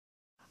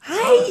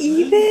Hi,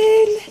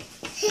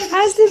 Ethan.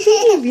 How's the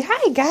baby?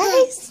 Hi,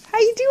 guys. How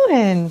you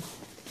doing?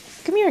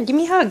 Come here. Give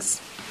me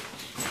hugs.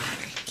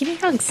 Give me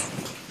hugs.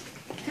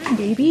 Hi,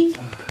 baby.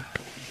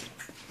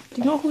 Do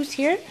you know who's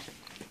here?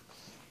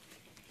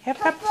 Have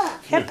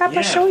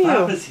Papa show you.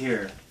 Papa's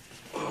here.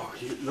 Oh,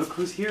 look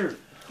who's here.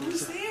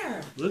 Who's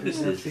there? Look at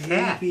There's this a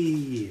cat.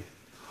 baby.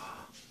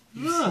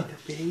 Look.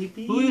 The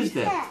baby. Who is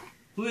that?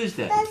 Who is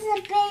that? That's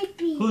a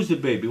baby. Who's the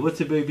baby? What's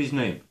the baby's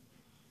name?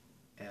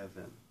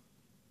 Evan.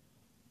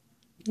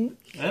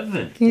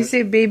 Evan. Can you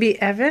say baby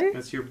Evan?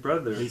 That's your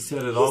brother. He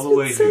said it all the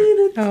way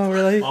here. Oh,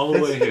 really? All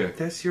the way here.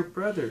 That's your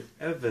brother,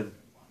 Evan.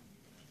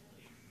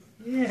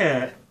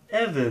 Yeah,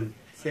 Evan.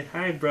 Say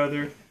hi,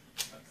 brother.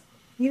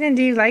 Ethan,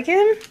 do you like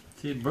him?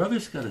 See,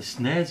 brother's got a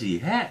snazzy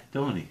hat,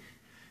 don't he?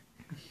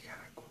 You got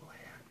a cool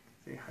hat.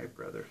 Say hi,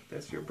 brother.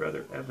 That's your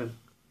brother, Evan.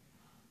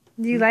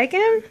 Do you like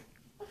him?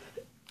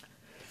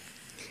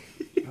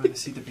 You want to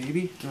see the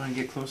baby? You want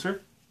to get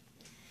closer?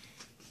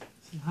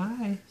 Say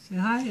hi. Say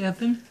hi,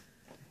 Evan.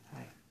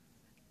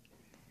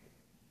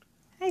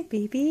 Hi,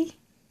 baby.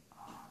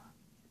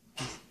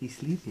 He's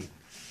sleeping.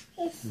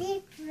 He's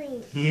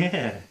sleeping.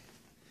 Yeah.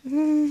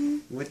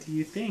 Mm. What do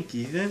you think,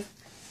 Ethan?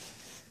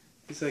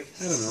 He's like,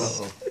 I don't know.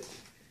 Uh-oh.